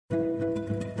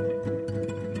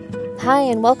Hi,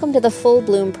 and welcome to the Full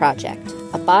Bloom Project,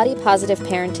 a body-positive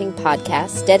parenting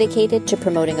podcast dedicated to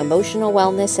promoting emotional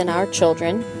wellness in our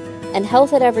children and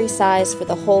health at every size for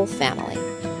the whole family.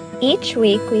 Each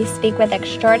week, we speak with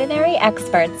extraordinary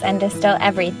experts and distill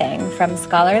everything from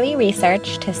scholarly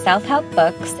research to self-help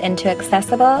books into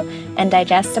accessible and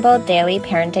digestible daily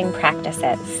parenting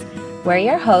practices. We're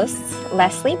your hosts,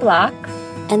 Leslie Block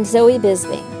and Zoe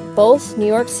Bisbee, both New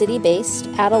York City-based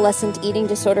adolescent eating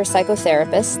disorder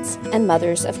psychotherapists and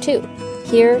mothers of two,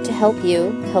 here to help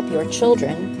you help your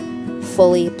children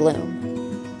fully bloom.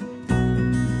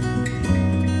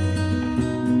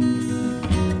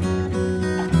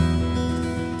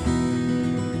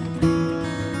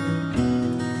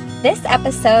 This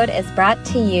episode is brought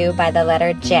to you by the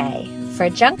letter J for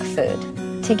junk food.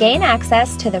 To gain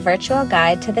access to the virtual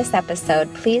guide to this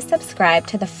episode, please subscribe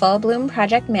to the Full Bloom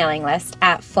Project mailing list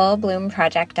at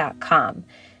fullbloomproject.com.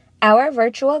 Our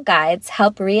virtual guides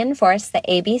help reinforce the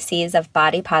ABCs of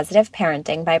body-positive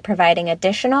parenting by providing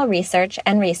additional research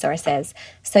and resources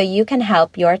so you can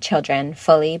help your children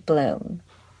fully bloom.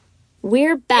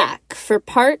 We're back for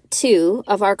part 2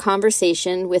 of our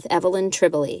conversation with Evelyn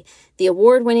Tribole, the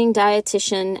award-winning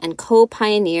dietitian and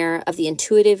co-pioneer of the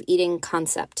intuitive eating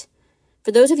concept.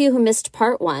 For those of you who missed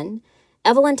part 1,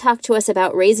 Evelyn talked to us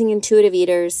about raising intuitive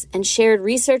eaters and shared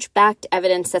research-backed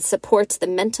evidence that supports the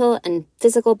mental and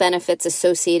physical benefits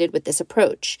associated with this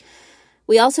approach.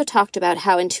 We also talked about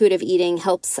how intuitive eating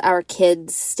helps our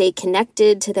kids stay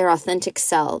connected to their authentic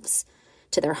selves,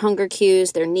 to their hunger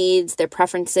cues, their needs, their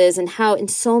preferences, and how in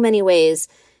so many ways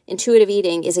intuitive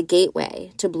eating is a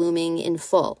gateway to blooming in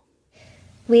full.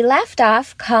 We left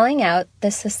off calling out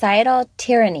the societal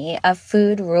tyranny of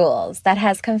food rules that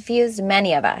has confused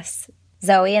many of us,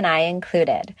 Zoe and I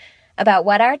included, about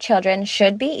what our children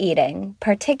should be eating,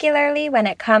 particularly when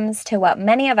it comes to what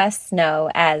many of us know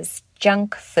as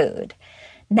junk food.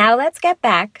 Now let's get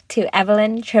back to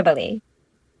Evelyn Tribole.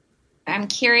 I'm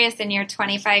curious in your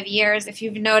 25 years if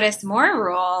you've noticed more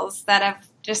rules that have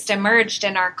just emerged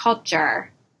in our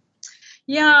culture.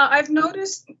 Yeah, I've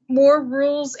noticed more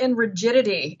rules and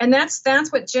rigidity. And that's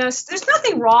what there's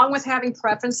nothing wrong with having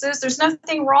preferences. There's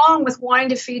nothing wrong with wanting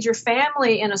to feed your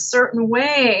family in a certain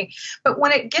way. But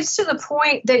when it gets to the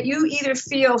point that you either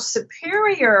feel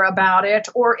superior about it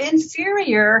or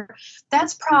inferior,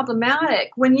 that's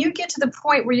problematic. When you get to the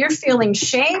point where you're feeling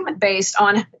shame based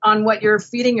on what you're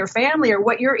feeding your family or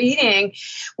what you're eating,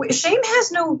 shame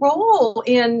has no role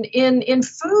in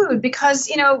food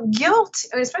because, guilt,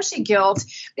 especially guilt,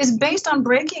 is based on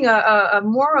breaking a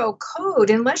moral code.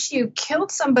 Unless you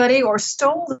killed somebody or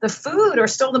stole the food or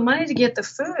stole the money to get the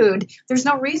food, there's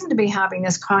no reason to be having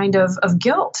this kind of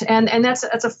guilt. And that's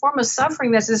a form of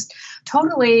suffering that's just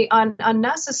totally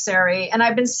unnecessary. And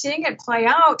I've been seeing it play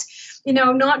out,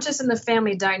 not just in the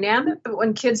family dynamic, but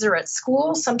when kids are at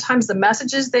school, sometimes the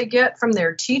messages they get from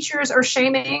their teachers are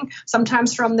shaming,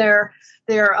 sometimes from their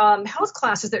health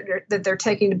classes that they're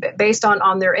taking based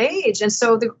on their age. And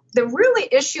so the really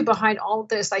issue behind all of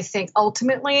this, I think,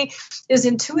 ultimately is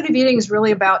intuitive eating is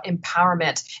really about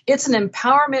empowerment. It's an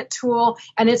empowerment tool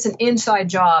and it's an inside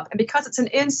job. And because it's an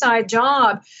inside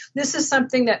job, this is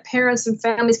something that parents and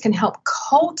families can help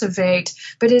cultivate,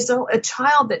 but is a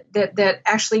child that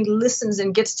actually listens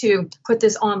and gets to put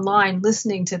this online,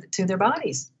 listening to their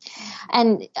bodies.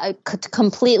 And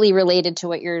completely related to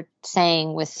what you're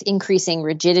saying with increasing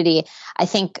rigidity, I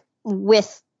think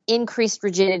with increased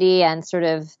rigidity and sort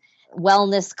of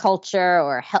wellness culture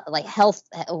or health,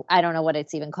 I don't know what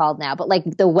it's even called now, but like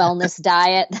the wellness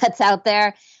diet that's out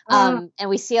there. And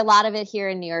we see a lot of it here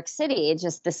in New York City,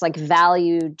 just this like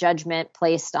value judgment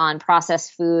placed on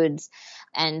processed foods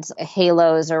and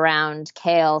halos around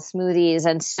kale smoothies.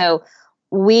 And so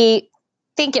we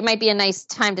think it might be a nice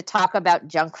time to talk about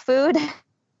junk food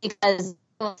because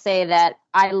I'll say that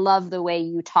I love the way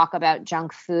you talk about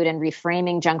junk food and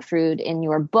reframing junk food in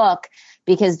your book,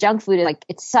 because junk food is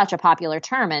it's such a popular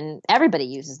term and everybody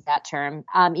uses that term,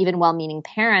 even well-meaning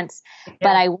parents. Yeah.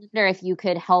 But I wonder if you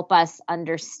could help us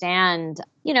understand,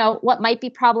 what might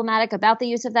be problematic about the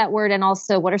use of that word and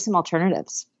also what are some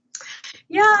alternatives?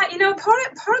 Yeah, part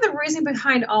of the reason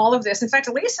behind all of this, in fact,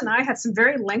 Elise and I had some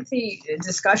very lengthy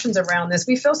discussions around this.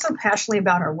 We feel so passionately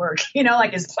about our work,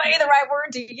 is play the right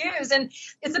word to use? And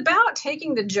it's about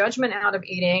taking the judgment out of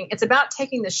eating. It's about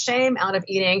taking the shame out of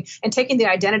eating and taking the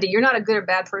identity. You're not a good or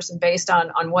bad person based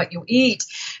on what you eat.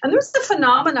 And there's the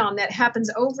phenomenon that happens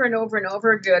over and over and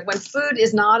over again when food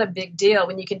is not a big deal,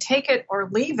 when you can take it or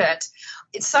leave it.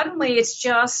 Suddenly it's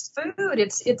just food.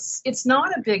 It's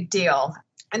not a big deal.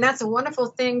 And that's a wonderful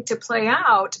thing to play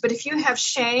out. But if you have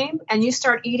shame and you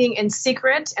start eating in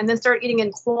secret and then start eating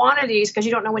in quantities because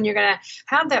you don't know when you're going to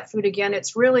have that food again,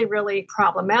 it's really, really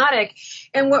problematic.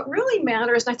 And what really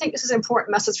matters, and I think this is an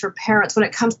important message for parents when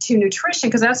it comes to nutrition,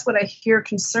 because that's what I hear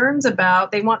concerns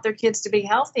about. They want their kids to be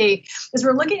healthy, is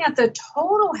we're looking at the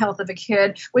total health of a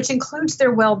kid, which includes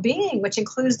their well-being, which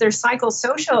includes their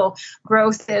psychosocial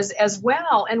growth as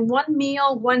well. And one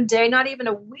meal, one day, not even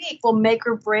a week, will make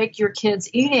or break your kids'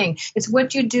 eating. It's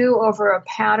what you do over a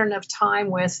pattern of time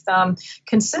with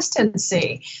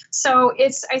consistency. So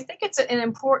I think it's an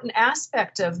important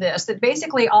aspect of this, that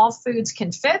basically all foods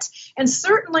can fit. And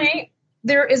certainly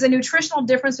there is a nutritional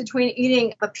difference between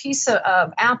eating a piece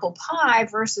of apple pie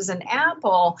versus an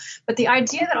apple. But the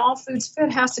idea that all foods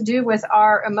fit has to do with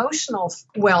our emotional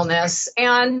wellness.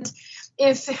 And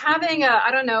if having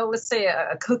let's say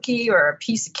a cookie or a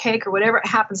piece of cake or whatever it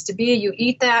happens to be, you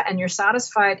eat that and you're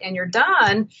satisfied and you're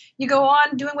done, you go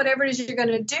on doing whatever it is you're going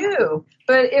to do.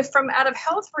 But if from out of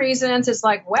health reasons, it's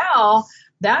like, well,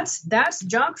 that's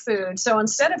junk food. So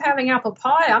instead of having apple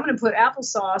pie, I'm going to put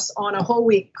applesauce on a whole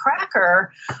wheat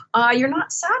cracker. You're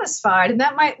not satisfied. And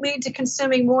that might lead to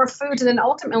consuming more food than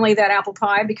ultimately that apple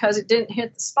pie because it didn't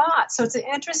hit the spot. So it's an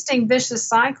interesting vicious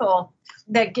cycle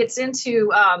that gets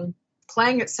into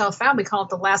playing itself out. We call it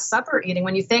the Last Supper eating.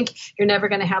 When you think you're never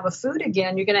going to have a food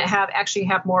again, you're going to actually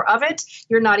have more of it.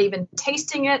 You're not even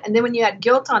tasting it. And then when you add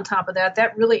guilt on top of that,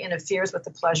 that really interferes with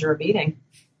the pleasure of eating.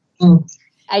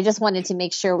 I just wanted to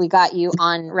make sure we got you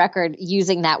on record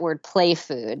using that word play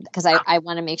food, because I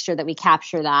want to make sure that we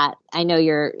capture that. I know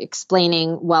you're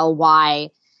explaining well why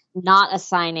not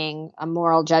assigning a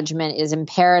moral judgment is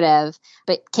imperative,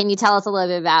 but can you tell us a little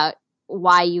bit about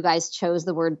why you guys chose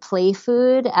the word play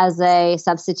food as a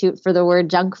substitute for the word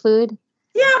junk food?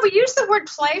 Yeah, we use the word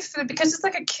play food because it's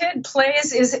like a kid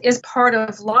plays is part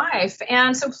of life.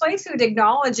 And so play food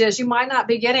acknowledges you might not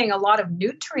be getting a lot of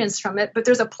nutrients from it, but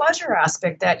there's a pleasure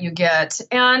aspect that you get.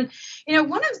 And,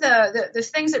 one of the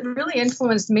things that really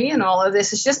influenced me in all of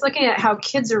this is just looking at how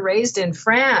kids are raised in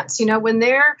France. When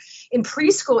they're in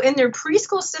preschool, in their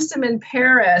preschool system in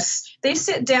Paris, they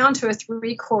sit down to a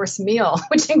 3-course meal,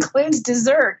 which includes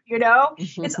dessert,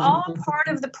 It's all part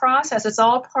of the process. It's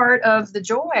all part of the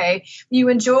joy. You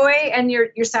enjoy and you're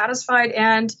satisfied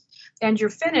and you're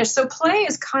finished. So play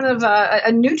is kind of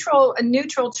a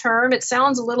neutral term. It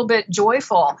sounds a little bit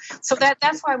joyful. So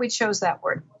that's why we chose that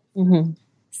word. Mm-hmm.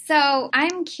 So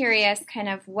I'm curious kind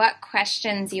of what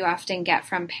questions you often get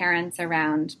from parents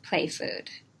around play food.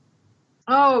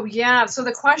 Oh, yeah. So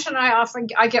the question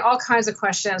I get all kinds of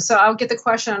questions. So I'll get the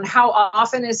question on how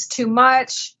often is too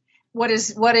much? What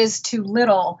is too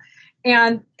little?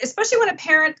 And especially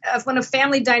when a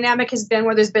family dynamic has been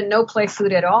where there's been no play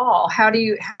food at all, how do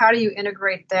you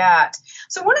integrate that?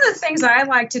 So one of the things I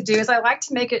like to do is I like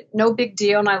to make it no big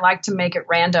deal, and I like to make it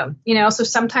random. So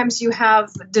sometimes you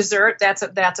have dessert, that's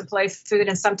a play food,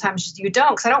 and sometimes you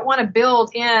don't, because I don't want to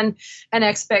build in an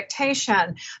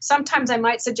expectation. Sometimes I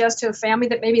might suggest to a family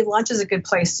that maybe lunch is a good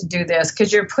place to do this,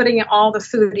 because you're putting all the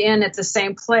food in at the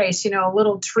same place. A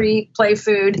little treat, play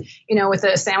food, with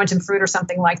a sandwich and fruit or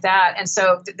something like that. And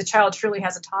so the child truly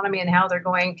has autonomy in how they're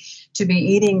going to be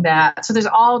eating that. So there's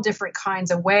all different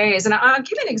kinds of ways. And I'll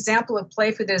give you an example of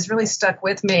play food that has really stuck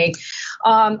with me.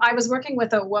 I was working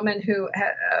with a woman who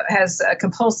has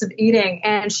compulsive eating,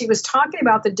 and she was talking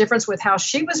about the difference with how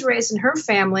she was raised in her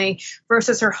family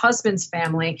versus her husband's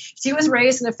family. She was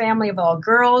raised in a family of all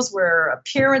girls where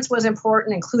appearance was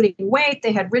important, including weight.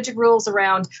 They had rigid rules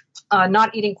around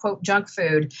not eating, quote, junk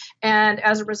food. And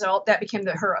as a result, that became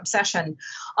her obsession.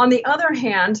 On the other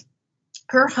hand,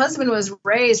 her husband was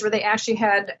raised where they actually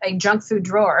had a junk food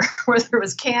drawer where there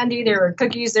was candy, there were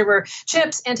cookies, there were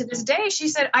chips. And to this day, she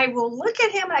said, I will look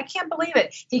at him and I can't believe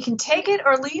it. He can take it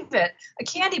or leave it. A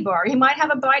candy bar. He might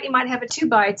have a bite. He might have 2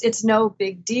 bites. It's no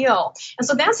big deal. And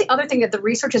so that's the other thing that the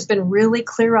research has been really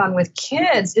clear on with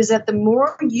kids is that the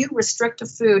more you restrict a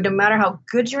food, no matter how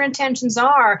good your intentions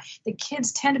are, the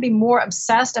kids tend to be more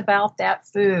obsessed about that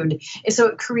food. And so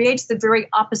it creates the very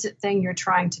opposite thing you're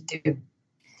trying to do.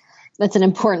 That's an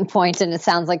important point, and it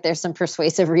sounds like there's some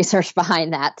persuasive research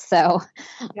behind that. So,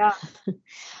 yeah,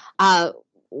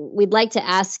 we'd like to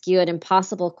ask you an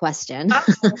impossible question.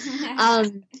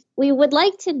 We would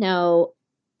like to know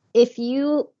if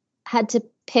you had to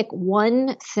pick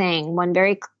one thing, one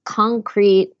very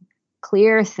concrete,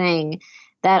 clear thing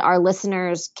that our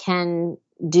listeners can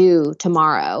do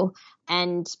tomorrow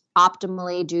and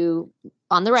optimally do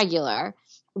on the regular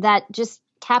that just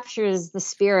captures the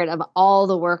spirit of all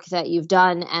the work that you've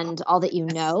done and all that you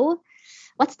know.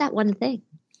 What's that one thing?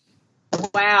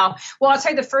 Wow. Well, I'll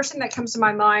tell you, the first thing that comes to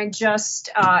my mind, just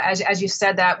as you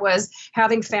said that, was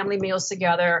having family meals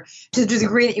together to the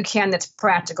degree that you can that's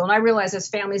practical. And I realize as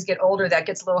families get older, that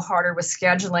gets a little harder with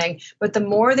scheduling. But the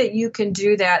more that you can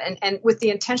do that, and with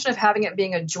the intention of having it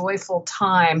being a joyful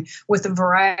time with a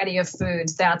variety of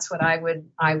foods, that's what I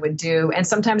would do. And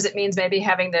sometimes it means maybe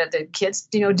having the kids,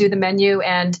 do the menu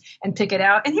and pick it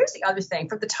out. And here's the other thing,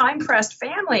 for the time-pressed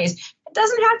families, it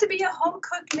doesn't have to be a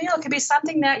home-cooked meal. It could be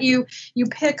something that you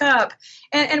pick up.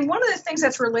 And one of the things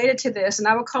that's related to this, and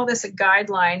I would call this a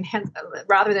guideline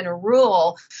rather than a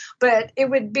rule, but it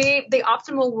would be, the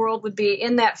optimal world would be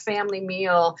in that family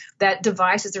meal that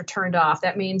devices are turned off.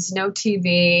 That means no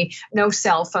TV, no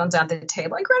cell phones at the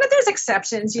table. And granted, there's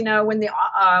exceptions, when the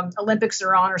Olympics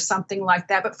are on or something like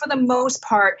that. But for the most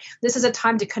part, this is a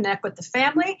time to connect with the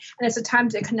family, and it's a time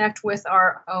to connect with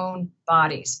our own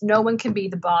bodies. No one can be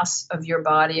the boss of your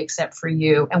body except for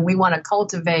you. And we want to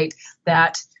cultivate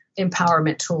that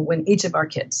empowerment tool in each of our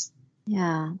kids.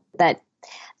 Yeah, that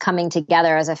coming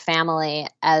together as a family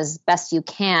as best you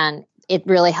can, it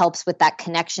really helps with that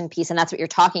connection piece. And that's what you're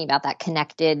talking about, that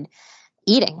connected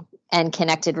eating and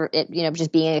connected,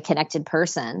 just being a connected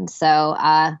person. So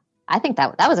I think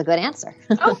that was a good answer.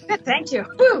 Oh, good. Thank you.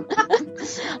 Woo.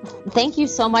 Thank you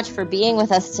so much for being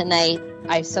with us tonight.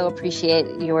 I so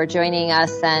appreciate your joining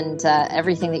us and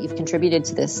everything that you've contributed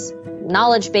to this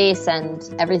knowledge base and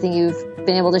everything you've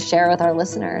been able to share with our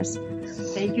listeners.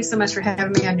 Thank you so much for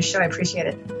having me on your show. I appreciate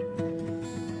it.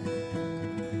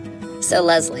 So,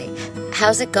 Leslie,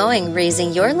 how's it going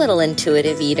raising your little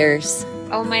intuitive eaters?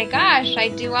 Oh my gosh, I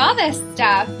do all this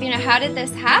stuff. How did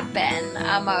this happen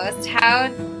almost? How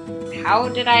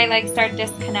did I start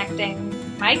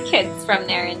disconnecting my kids from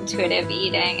their intuitive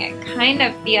eating? It kind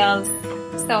of feels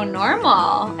so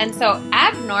normal and so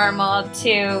abnormal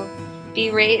to be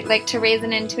to raise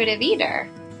an intuitive eater.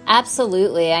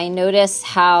 Absolutely. I notice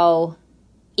how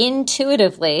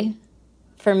intuitively,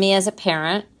 for me as a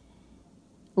parent,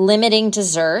 limiting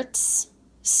desserts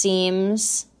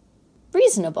seems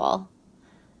reasonable.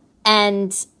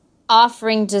 And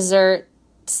offering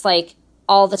desserts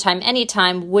all the time,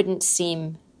 anytime, wouldn't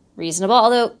seem reasonable.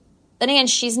 Although, then again,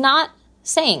 she's not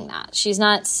saying that. She's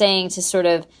not saying to sort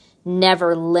of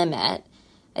never limit.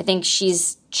 I think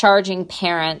she's charging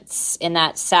parents in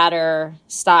that sadder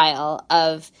style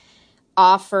of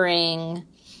offering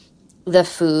the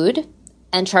food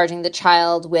and charging the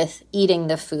child with eating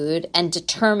the food and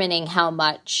determining how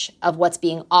much of what's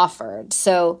being offered.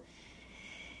 So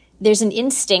there's an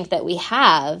instinct that we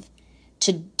have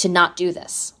to not do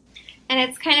this. And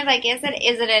it's kind of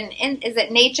is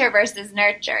it nature versus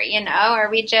nurture? Are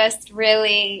we just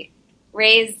really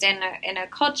raised in a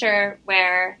culture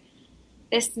where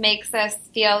this makes us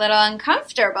feel a little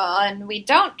uncomfortable and we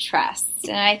don't trust?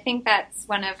 And I think that's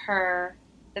one of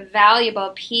the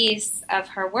valuable piece of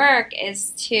her work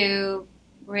is to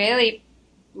really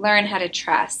learn how to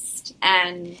trust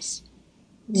and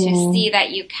to see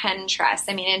that you can trust.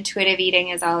 I mean, intuitive eating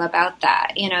is all about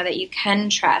that, that you can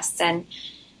trust. And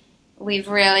we've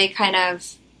really kind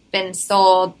of been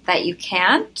sold that you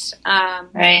can't.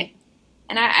 Right.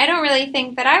 And I don't really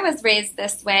think that I was raised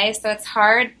this way, so it's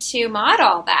hard to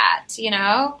model that,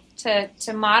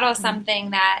 to model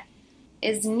something that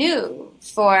is new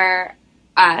for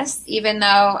us, even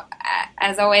though,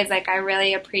 as always, I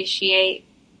really appreciate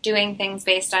doing things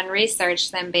based on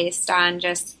research than based on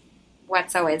just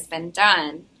what's always been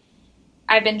done.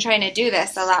 I've been trying to do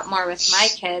this a lot more with my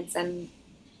kids, and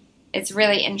it's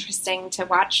really interesting to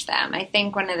watch them. I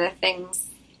think one of the things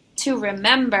to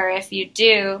remember if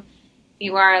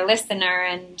you are a listener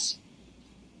and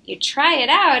you try it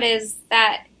out is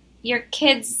that your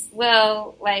kids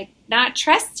will not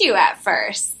trust you at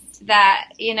first.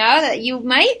 That, that you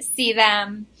might see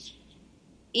them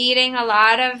eating a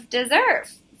lot of dessert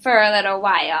for a little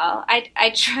while.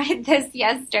 I tried this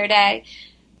yesterday.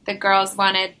 The girls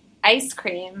wanted ice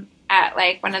cream at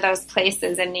one of those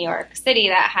places in New York City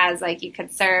that has you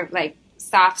could serve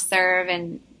soft serve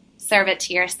and serve it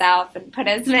to yourself and put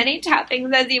as many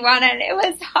toppings as you wanted. It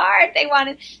was hard. They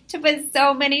wanted to put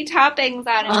so many toppings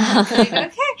on it. I was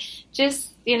okay,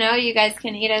 just, you guys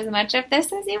can eat as much of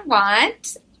this as you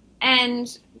want.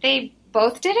 And they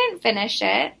both didn't finish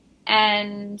it.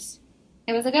 And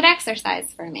it was a good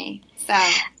exercise for me. So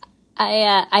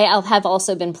I have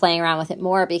also been playing around with it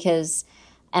more because,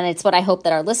 and it's what I hope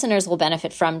that our listeners will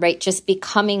benefit from, right? Just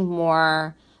becoming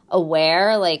more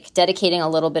aware, dedicating a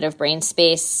little bit of brain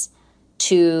space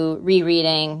to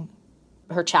rereading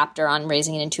her chapter on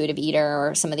raising an intuitive eater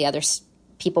or some of the other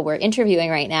people we're interviewing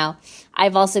right now.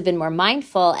 I've also been more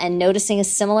mindful and noticing a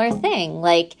similar thing,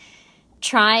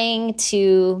 trying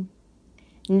to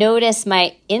notice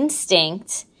my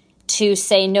instinct to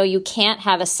say, no, you can't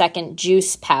have a second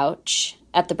juice pouch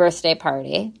at the birthday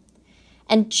party.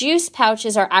 And juice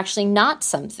pouches are actually not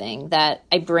something that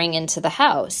I bring into the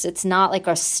house. It's not like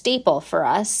a staple for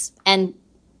us. And,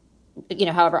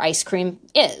 however, ice cream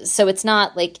is. So it's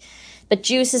not like, but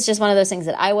juice is just one of those things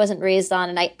that I wasn't raised on.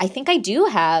 And I think I do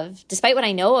have, despite what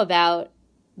I know about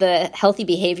the healthy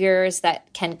behaviors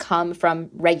that can come from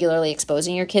regularly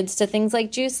exposing your kids to things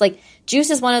like juice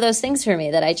is one of those things for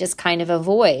me that I just kind of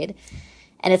avoid.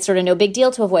 And it's sort of no big deal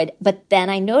to avoid. But then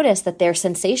I noticed that they're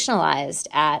sensationalized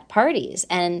at parties.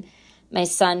 And my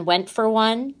son went for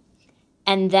one,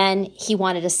 and then he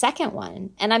wanted a second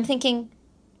one. And I'm thinking,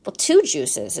 well, 2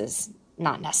 juices is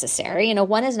not necessary.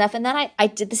 One is enough. And then I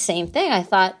did the same thing. I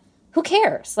thought, who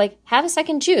cares? Like, have a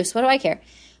second juice. What do I care?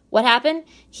 What happened?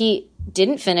 He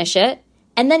didn't finish it.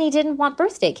 And then he didn't want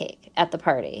birthday cake at the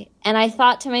party. And I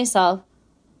thought to myself,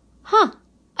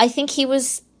 I think he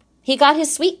got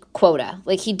his sweet quota.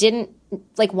 Like, he didn't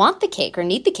want the cake or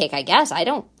need the cake, I guess. I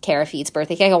don't care if he eats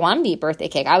birthday cake. I want him to eat birthday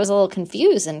cake. I was a little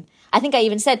confused. And I think I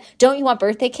even said, don't you want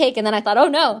birthday cake? And then I thought, oh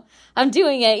no, I'm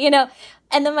doing it,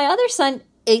 And then my other son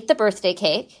ate the birthday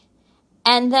cake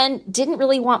and then didn't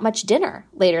really want much dinner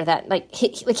later that,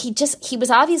 he was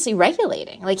obviously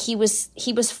regulating. Like, he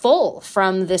was full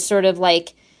from this sort of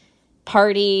like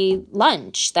party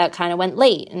lunch that kind of went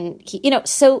late. And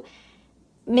so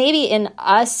maybe in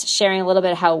us sharing a little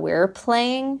bit how we're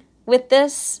playing with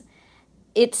this,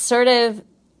 it sort of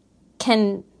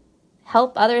can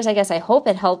help others. I guess I hope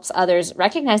it helps others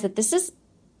recognize that it's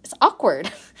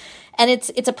awkward and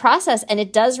it's a process, and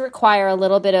it does require a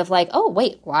little bit of like, oh,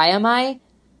 wait, why am I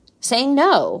saying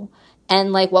no?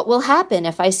 And like, what will happen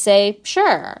if I say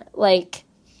sure? Like,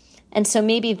 and so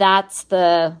maybe that's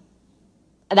my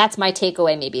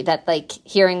takeaway, maybe, that like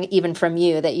hearing even from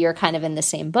you that you're kind of in the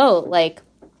same boat, like,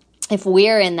 if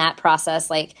we're in that process,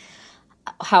 like,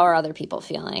 how are other people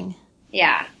feeling?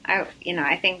 Yeah.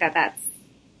 I think that's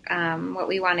what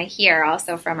we want to hear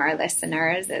also from our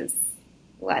listeners is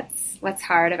what's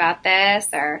hard about this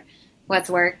or what's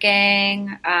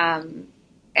working.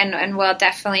 And we'll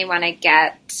definitely want to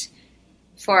get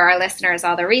for our listeners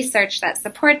all the research that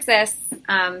supports this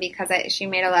because she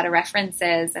made a lot of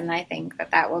references, and I think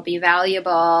that will be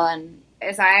valuable. And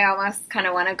as I almost kind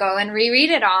of want to go and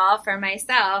reread it all for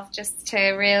myself just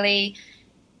to really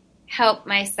help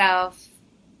myself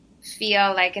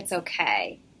feel like it's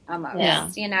okay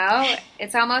almost,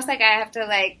 It's almost like I have to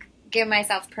like give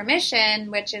myself permission,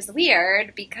 which is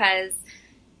weird because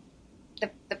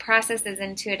the process is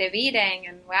intuitive eating,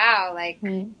 and wow, like,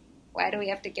 why do we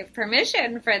have to give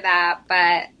permission for that?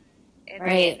 But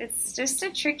it's just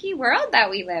a tricky world that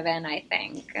we live in, I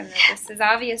think. And this is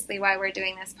obviously why we're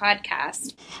doing this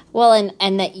podcast. Well,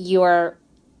 and that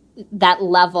that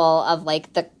level of like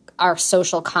our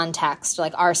social context,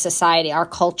 like our society, our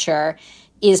culture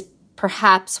is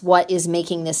perhaps what is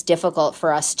making this difficult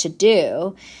for us to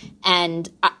do. And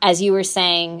as you were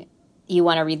saying, you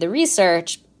want to read the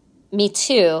research, me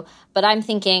too. But I'm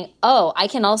thinking, I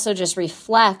can also just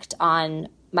reflect on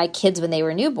my kids when they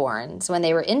were newborns, when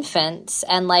they were infants.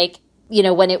 And like,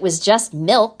 when it was just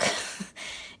milk,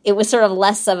 it was sort of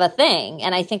less of a thing.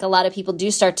 And I think a lot of people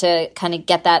do start to kind of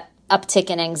get that uptick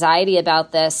in anxiety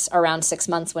about this around 6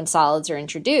 months when solids are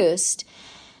introduced.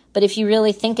 But if you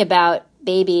really think about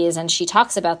babies, and she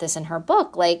talks about this in her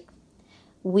book, like,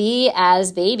 we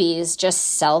as babies just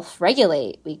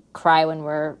self-regulate. We cry when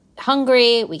we're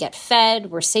hungry, we get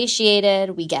fed, we're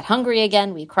satiated, we get hungry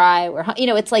again, we cry,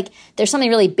 it's like there's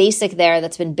something really basic there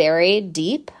that's been buried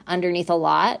deep underneath a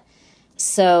lot.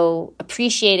 So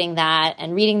appreciating that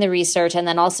and reading the research, and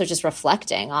then also just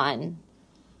reflecting on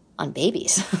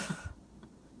babies.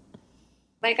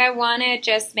 Like, I want to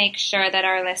just make sure that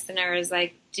our listeners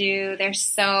there's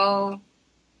so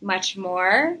much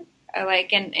more.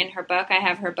 Like in her book, I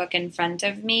have her book in front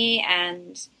of me,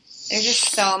 and there's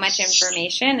just so much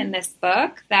information in this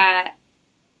book that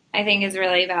I think is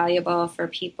really valuable for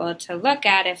people to look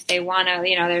at if they want to,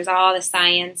 there's all the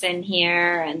science in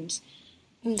here. And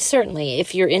certainly,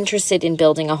 if you're interested in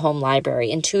building a home library,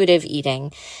 intuitive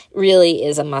eating really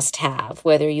is a must-have,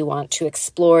 whether you want to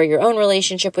explore your own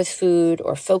relationship with food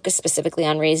or focus specifically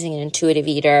on raising an intuitive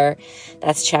eater.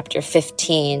 That's chapter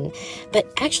 15.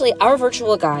 But actually, our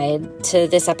virtual guide to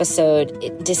this episode,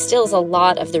 it distills a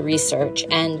lot of the research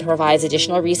and provides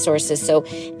additional resources. So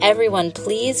everyone,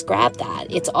 please grab that.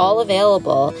 It's all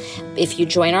available if you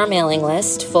join our mailing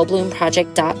list,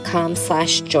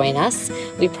 fullbloomproject.com/join us.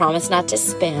 We promise not to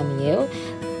spam you.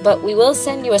 but we will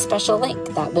send you a special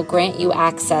link that will grant you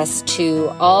access to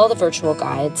all the virtual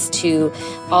guides to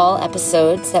all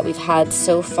episodes that we've had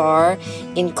so far,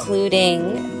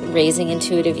 including Raising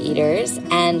Intuitive Eaters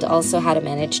and also How to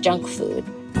Manage Junk Food.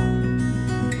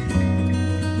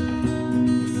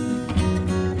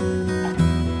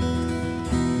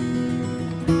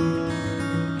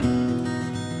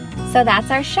 So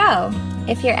that's our show.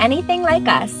 If you're anything like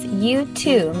us, you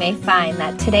too may find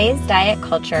that today's diet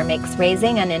culture makes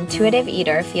raising an intuitive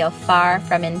eater feel far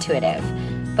from intuitive.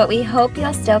 But we hope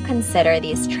you'll still consider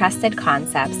these trusted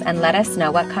concepts and let us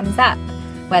know what comes up,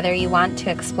 whether you want to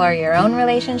explore your own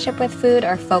relationship with food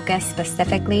or focus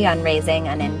specifically on raising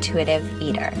an intuitive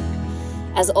eater.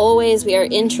 As always, we are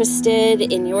interested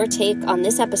in your take on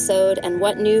this episode and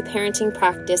what new parenting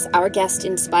practice our guest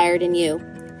inspired in you.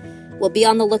 We'll be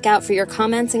on the lookout for your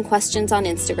comments and questions on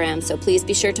Instagram, so please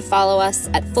be sure to follow us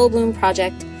at Full Bloom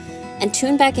Project and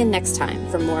tune back in next time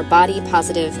for more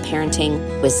body-positive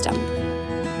parenting wisdom.